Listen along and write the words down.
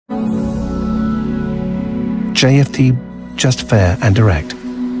JFD, just fair and direct.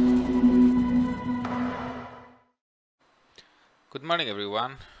 Good morning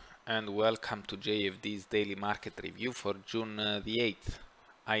everyone, and welcome to JFD's daily market review for June the 8th.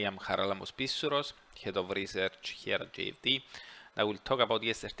 I am Charalambos Pissouros, head of research here at JFD. I will talk about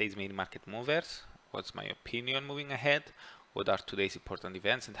yesterday's main market movers, what's my opinion moving ahead, what are today's important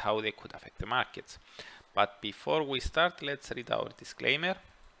events and how they could affect the markets. But before we start, let's read our disclaimer.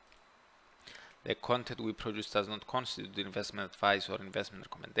 The content we produce does not constitute investment advice or investment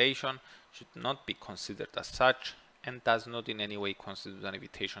recommendation, should not be considered as such, and does not in any way constitute an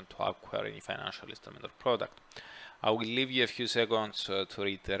invitation to acquire any financial instrument or product. I will leave you a few seconds to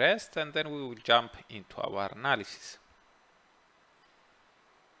read the rest, and then we will jump into our analysis.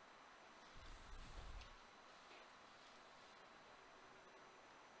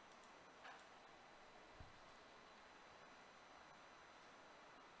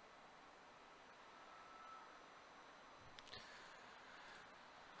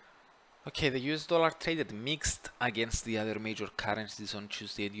 Okay, the US dollar traded mixed against the other major currencies on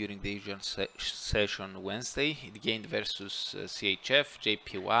Tuesday during the Asian session Wednesday. It gained versus CHF,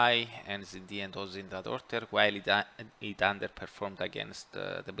 JPY, NZD and Aussie in that order, while it underperformed against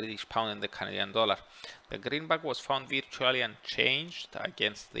the British pound and the Canadian dollar. The greenback was found virtually unchanged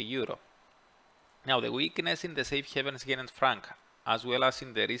against the euro. Now, the weakness in the safe havens yen and franc, as well as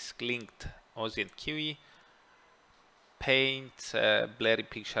in the risk-linked Aussie and Kiwi, paint a blurry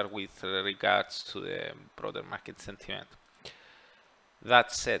picture with regards to the broader market sentiment.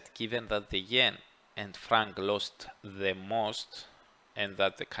 That said, given that the yen and franc lost the most and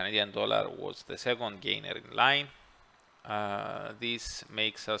that the Canadian dollar was the second gainer in line, this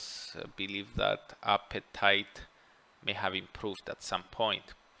makes us believe that appetite may have improved at some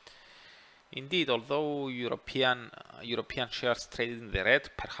point. Indeed, although European shares traded in the red,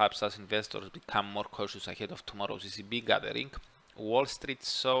 perhaps as investors become more cautious ahead of tomorrow's ECB gathering, Wall Street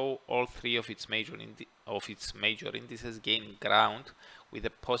saw all three of its major indices gaining ground, with a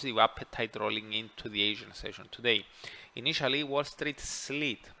positive appetite rolling into the Asian session today. Initially, Wall Street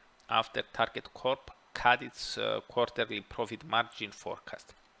slid after Target Corp cut its quarterly profit margin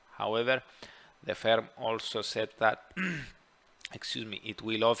forecast. However, the firm also said that it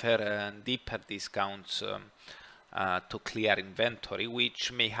will offer deeper discounts to clear inventory,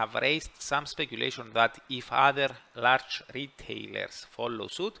 which may have raised some speculation that if other large retailers follow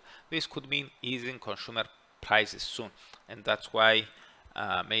suit, this could mean easing consumer prices soon. And that's why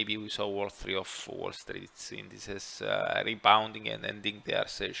maybe we saw all three of Wall Street's indices rebounding and ending their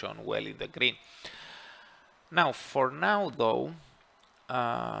session well in the green. Now, for now though,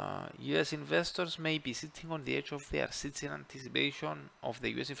 US investors may be sitting on the edge of their seats in anticipation of the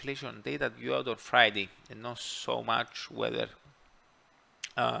US inflation data due out on Friday, and not so much whether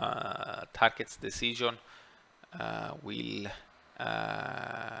Target's decision will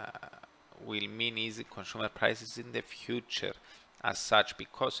mean easy consumer prices in the future as such,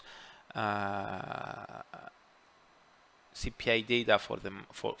 because CPI data for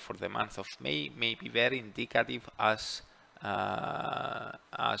the month of May may be very indicative as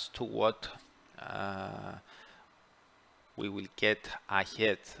to what we will get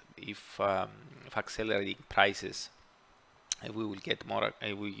ahead if accelerating prices. If we will get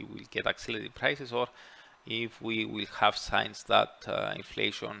accelerating prices, or if we will have signs that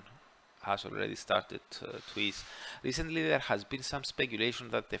inflation has already started to ease. Recently, there has been some speculation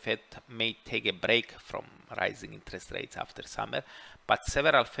that the Fed may take a break from rising interest rates after summer, but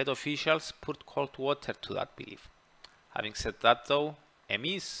several Fed officials put cold water to that belief. Having said that though, a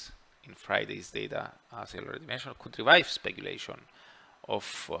miss in Friday's data, as I already mentioned, could revive speculation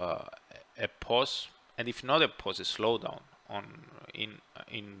of a pause, and if not a pause, a slowdown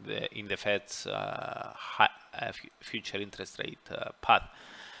in the Fed's future interest rate path.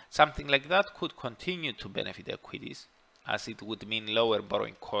 Something like that could continue to benefit equities, as it would mean lower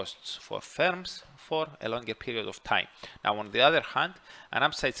borrowing costs for firms for a longer period of time. Now, on the other hand, an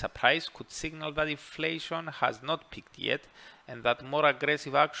upside surprise could signal that inflation has not peaked yet and that more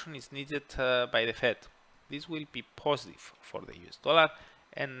aggressive action is needed by the Fed. This will be positive for the US dollar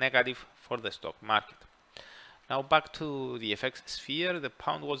and negative for the stock market. Now back to the FX sphere, the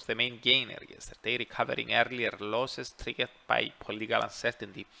pound was the main gainer yesterday, recovering earlier losses triggered by political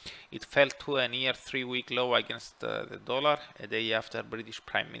uncertainty. It fell to a near 3-week low against the dollar, a day after British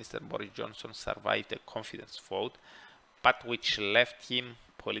Prime Minister Boris Johnson survived a confidence vote, but which left him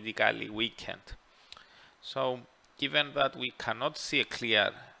politically weakened. So, given that we cannot see a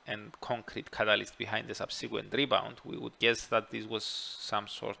clear and concrete catalyst behind the subsequent rebound, we would guess that this was some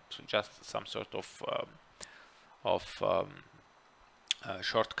sort of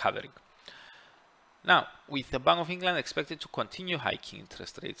short covering. Now, with the Bank of England expected to continue hiking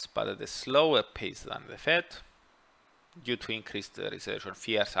interest rates, but at a slower pace than the Fed, due to increased recession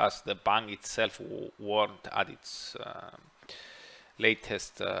fears, as the bank itself warned at its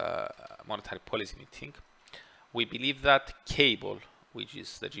latest monetary policy meeting, we believe that cable, which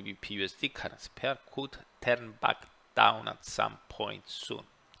is the GBP USD currency pair, could turn back down at some point soon.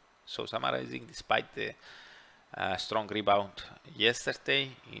 So summarizing, despite the strong rebound yesterday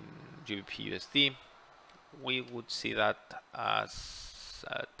in GBP USD, we would see that as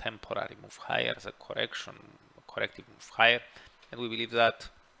a temporary move higher, as a corrective move higher, and we believe that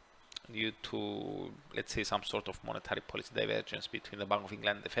due to, let's say, some sort of monetary policy divergence between the Bank of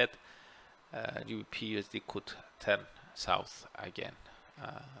England and the Fed, GBP USD could turn south again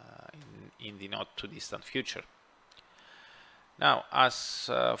in the not too distant future. Now, as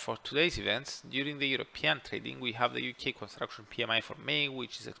for today's events, during the European trading, we have the UK construction PMI for May,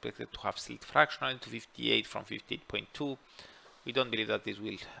 which is expected to have slid fractionally to 58 from 58.2. We don't believe that this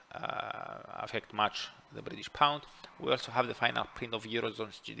will affect much the British pound. We also have the final print of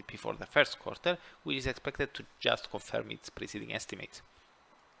Eurozone's GDP for the first quarter, which is expected to just confirm its preceding estimates.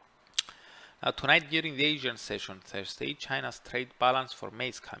 Now, tonight during the Asian session Thursday, China's trade balance for May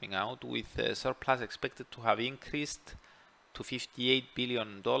is coming out, with the surplus expected to have increased to $58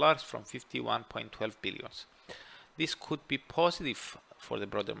 billion from $51.12 billion. This could be positive for the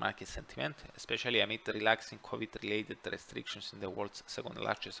broader market sentiment, especially amid the relaxing COVID-related restrictions in the world's second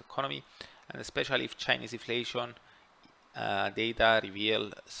largest economy, and especially if Chinese inflation data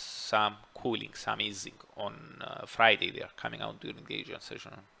reveal some cooling, some easing on Friday. They are coming out during the Asian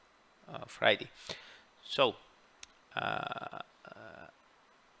session on Friday. So, a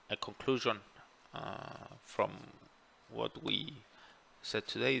conclusion from what we said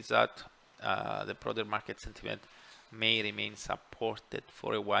today is that the broader market sentiment may remain supported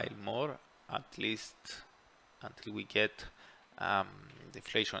for a while more, at least until we get the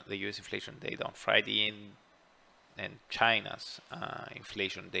US inflation data on Friday and China's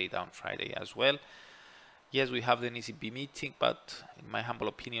inflation data on Friday as well. Yes, we have the ECB meeting, but in my humble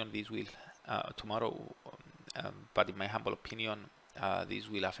opinion, this will tomorrow. But in my humble opinion, this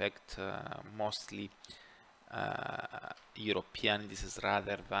will affect mostly European indices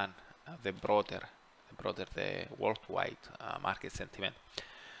rather than the broader, the worldwide market sentiment.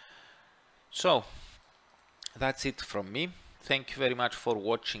 So that's it from me. Thank you very much for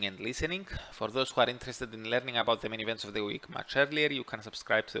watching and listening. For those who are interested in learning about the main events of the week much earlier, you can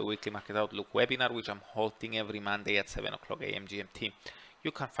subscribe to the weekly Market Outlook webinar, which I'm holding every Monday at 7 o'clock AM GMT.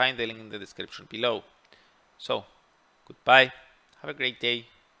 You can find the link in the description below. So, goodbye, have a great day,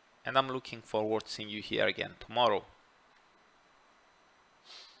 and I'm looking forward to seeing you here again tomorrow.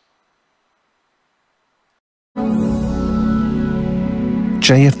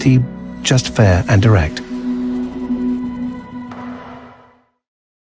 JFD, just fair and direct.